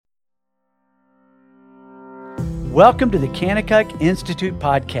Welcome to the Kanakuk Institute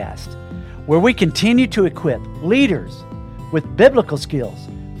podcast, where we continue to equip leaders with biblical skills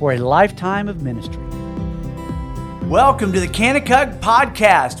for a lifetime of ministry. Welcome to the Kanakuk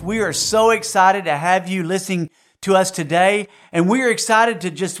podcast. We are so excited to have you listening to us today, and we are excited to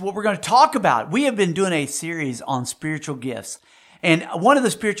just what we're going to talk about. We have been doing a series on spiritual gifts, and one of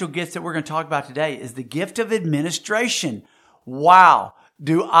the spiritual gifts that we're going to talk about today is the gift of administration. Wow.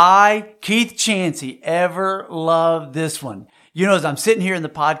 Do I, Keith Chansey, ever love this one? You know, as I'm sitting here in the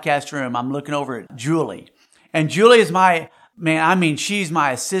podcast room, I'm looking over at Julie. And Julie is she's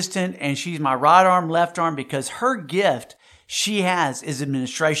my assistant and she's my right arm, left arm, because her gift she has is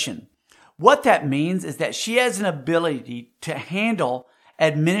administration. What that means is that she has an ability to handle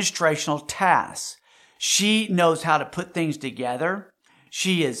administrational tasks. She knows how to put things together.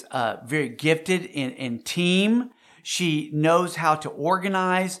 She is very gifted in team. She knows how to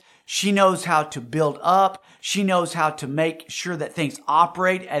organize. She knows how to build up. She knows how to make sure that things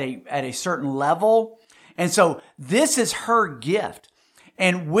operate at a certain level. And so this is her gift.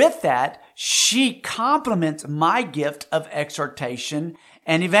 And with that, she complements my gift of exhortation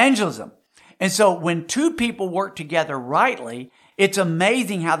and evangelism. And so when two people work together rightly, it's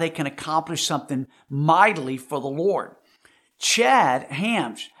amazing how they can accomplish something mightily for the Lord. Chad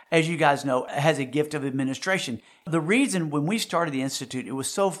Hamsch, as you guys know, has a gift of administration. The reason when we started the Institute, it was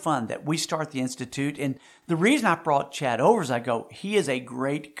so fun that we start the Institute. And the reason I brought Chad over is he is a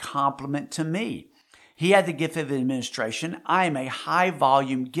great compliment to me. He had the gift of administration. I am a high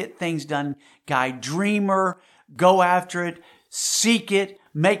volume, get things done guy, dreamer, go after it, seek it,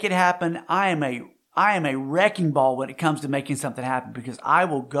 make it happen. I am a wrecking ball when it comes to making something happen because I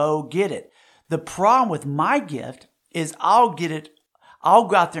will go get it. The problem with my gift is I'll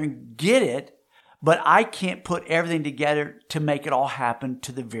go out there and get it, but I can't put everything together to make it all happen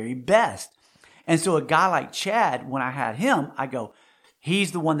to the very best. And so a guy like Chad, when I had him,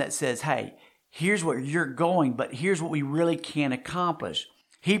 he's the one that says, hey, here's where you're going, but here's what we really can accomplish.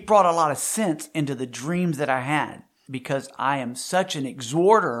 He brought a lot of sense into the dreams that I had because I am such an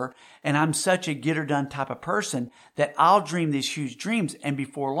exhorter and I'm such a get her done type of person that I'll dream these huge dreams and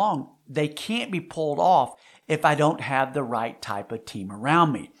before long, they can't be pulled off if I don't have the right type of team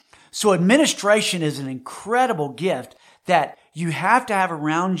around me. So administration is an incredible gift that you have to have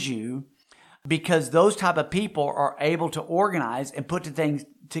around you because those type of people are able to organize and put the things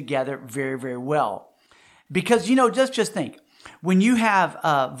together very, very well. Because, just think, when you have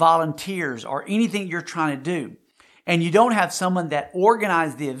volunteers or anything you're trying to do, and you don't have someone that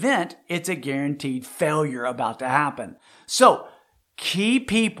organized the event, it's a guaranteed failure about to happen. So key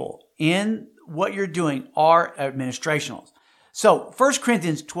people in what you're doing are administrationals. So 1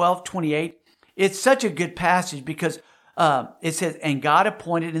 Corinthians 12:28, it's such a good passage because it says, and God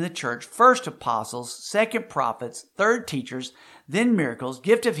appointed in the church first apostles, second prophets, third teachers, then miracles,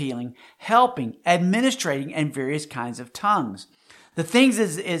 gift of healing, helping, administrating, and various kinds of tongues. The things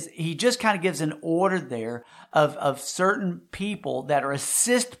is he just kind of gives an order there of certain people that are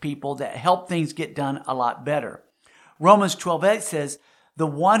assist people that help things get done a lot better. Romans 12:8 says, the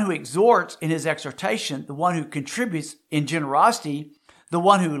one who exhorts in his exhortation, the one who contributes in generosity, the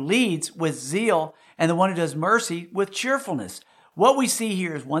one who leads with zeal, and the one who does mercy with cheerfulness. What we see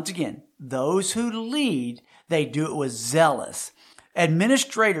here is, once again, those who lead, they do it with zealous.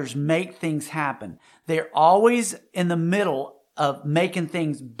 Administrators make things happen. They're always in the middle of making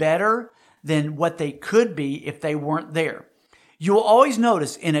things better than what they could be if they weren't there. You'll always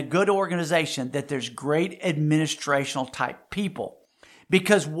notice in a good organization that there's great administrational type people.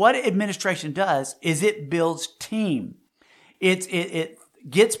 Because what administration does is it builds team. It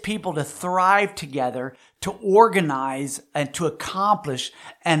gets people to thrive together, to organize, and to accomplish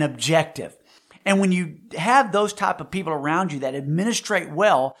an objective. And when you have those type of people around you that administrate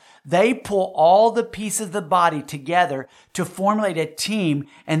well, they pull all the pieces of the body together to formulate a team,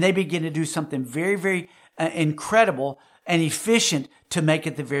 and they begin to do something very, very incredible and efficient to make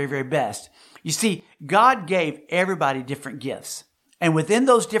it the very, very best. You see, God gave everybody different gifts. And within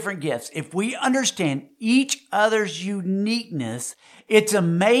those different gifts, if we understand each other's uniqueness, it's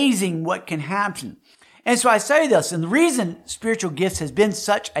amazing what can happen. And so I say this, and the reason spiritual gifts has been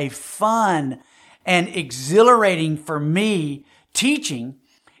such a fun and exhilarating for me teaching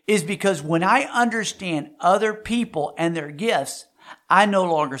is because when I understand other people and their gifts, I no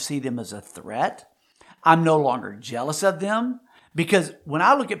longer see them as a threat. I'm no longer jealous of them. Because when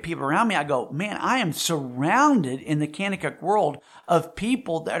I look at people around me, I go, man, I am surrounded in the Kanakuk world of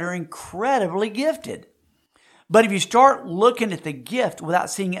people that are incredibly gifted. But if you start looking at the gift without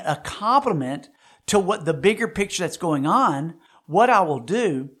seeing it a complement to what the bigger picture that's going on, what I will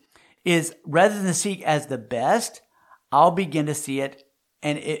do is rather than seek as the best, I'll begin to see it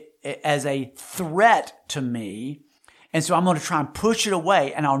as a threat to me. And so I'm going to try and push it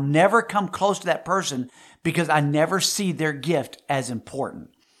away, and I'll never come close to that person because I never see their gift as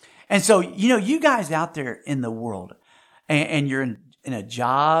important. And so, you guys out there in the world, and you're in a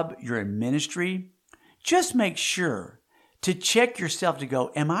job, you're in ministry, just make sure to check yourself to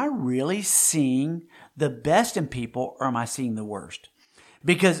go, am I really seeing the best in people, or am I seeing the worst?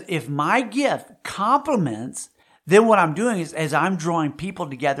 Because if my gift complements, then what I'm doing is I'm drawing people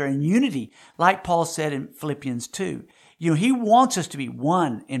together in unity, like Paul said in Philippians 2. He wants us to be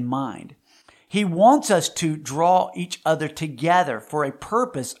one in mind. He wants us to draw each other together for a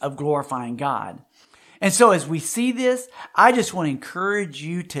purpose of glorifying God. And so as we see this, I just want to encourage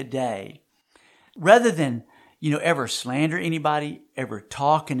you today, rather than, ever slander anybody, ever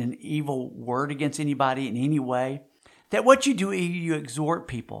talk in an evil word against anybody in any way, that what you do, you exhort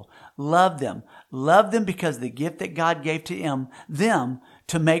people, love them because the gift that God gave to them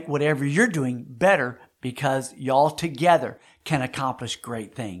to make whatever you're doing better, because y'all together can accomplish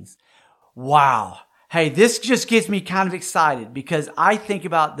great things. Wow. Hey, this just gets me kind of excited because I think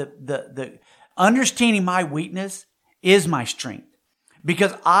about the understanding my weakness is my strength,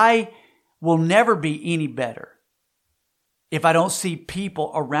 because I will never be any better if I don't see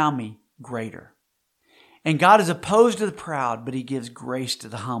people around me greater. And God is opposed to the proud, but He gives grace to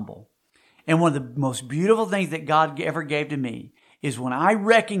the humble. And one of the most beautiful things that God ever gave to me is when I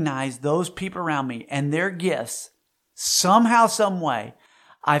recognize those people around me and their gifts, somehow, some way,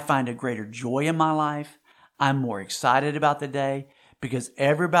 I find a greater joy in my life. I'm more excited about the day because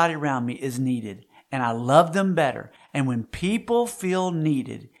everybody around me is needed and I love them better. And when people feel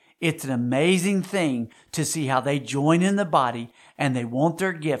needed, it's an amazing thing to see how they join in the body and they want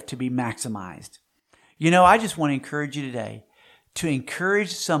their gift to be maximized. I just want to encourage you today to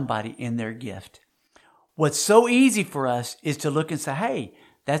encourage somebody in their gift. What's so easy for us is to look and say, hey,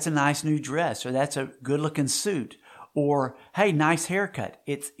 that's a nice new dress, or that's a good looking suit, or hey, nice haircut.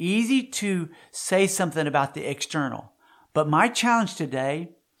 It's easy to say something about the external. But my challenge today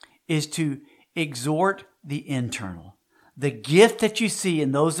is to exhort the internal. The gift that you see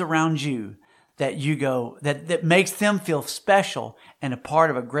in those around you that that makes them feel special and a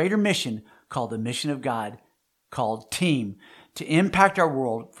part of a greater mission called the mission of God, called Team, to impact our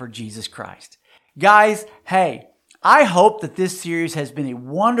world for Jesus Christ. Guys, hey, I hope that this series has been a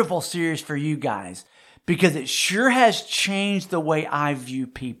wonderful series for you guys, because it sure has changed the way I view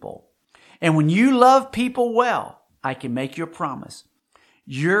people. And when you love people well, I can make you a promise.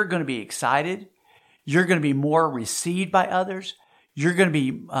 You're going to be excited. You're going to be more received by others. You're going to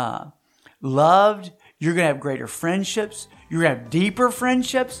be loved. You're going to have greater friendships. You're going to have deeper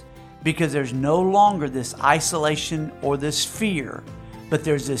friendships, because there's no longer this isolation or this fear, but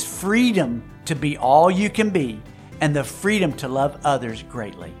there's this freedom to be all you can be and the freedom to love others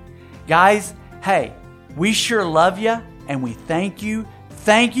greatly. Guys, hey, we sure love you and we thank you.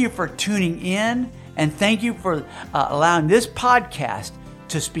 Thank you for tuning in, and thank you for allowing this podcast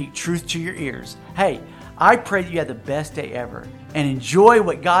to speak truth to your ears. Hey, I pray that you have the best day ever and enjoy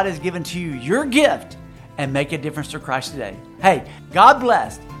what God has given to you, your gift, and make a difference for Christ today. Hey, God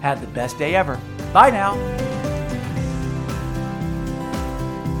bless. Have the best day ever. Bye now.